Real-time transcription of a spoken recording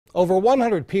Over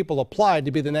 100 people applied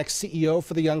to be the next CEO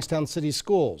for the Youngstown City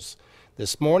Schools.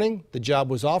 This morning, the job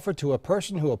was offered to a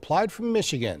person who applied from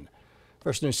Michigan.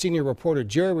 First News senior reporter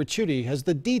Jerry Ricciuti has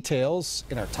the details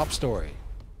in our top story.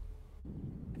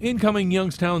 Incoming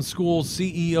Youngstown Schools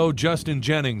CEO Justin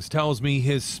Jennings tells me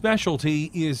his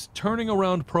specialty is turning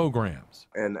around programs.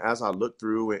 And as I looked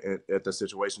through at the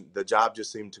situation, the job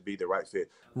just seemed to be the right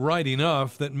fit. Right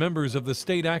enough that members of the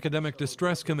State Academic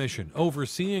Distress Commission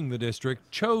overseeing the district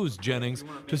chose Jennings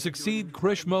to succeed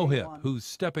Krish Mohip, who's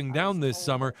stepping down this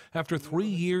summer after 3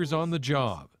 years on the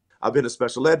job. I've been a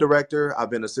special ed director,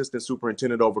 I've been assistant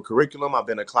superintendent over curriculum, I've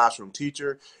been a classroom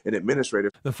teacher and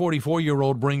administrator. The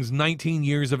 44-year-old brings 19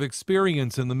 years of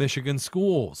experience in the Michigan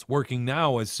schools, working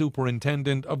now as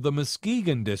superintendent of the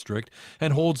Muskegon district,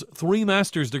 and holds 3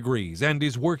 master's degrees and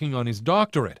is working on his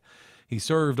doctorate. He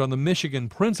served on the Michigan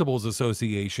Principals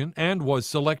Association and was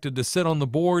selected to sit on the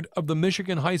board of the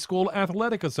Michigan High School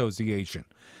Athletic Association.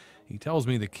 He tells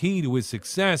me the key to his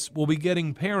success will be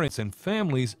getting parents and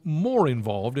families more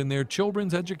involved in their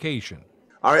children's education.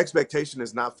 Our expectation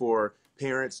is not for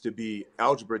parents to be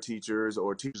algebra teachers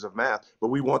or teachers of math, but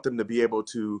we want them to be able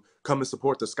to come and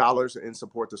support the scholars and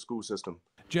support the school system.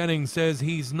 Jennings says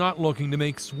he's not looking to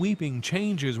make sweeping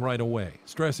changes right away,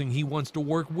 stressing he wants to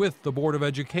work with the Board of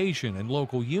Education and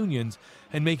local unions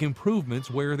and make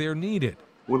improvements where they're needed.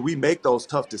 When we make those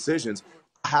tough decisions,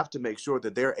 have to make sure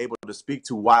that they're able to speak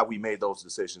to why we made those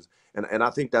decisions. And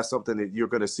I think that's something that you're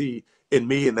going to see in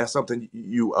me, and that's something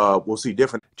you will see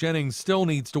different. Jennings still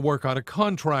needs to work out a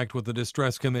contract with the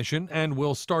Distress Commission and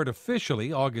will start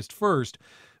officially August 1st,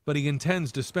 but he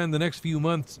intends to spend the next few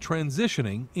months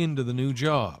transitioning into the new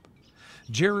job.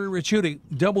 Jerry Ricciuti,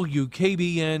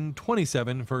 WKBN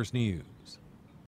 27 First News.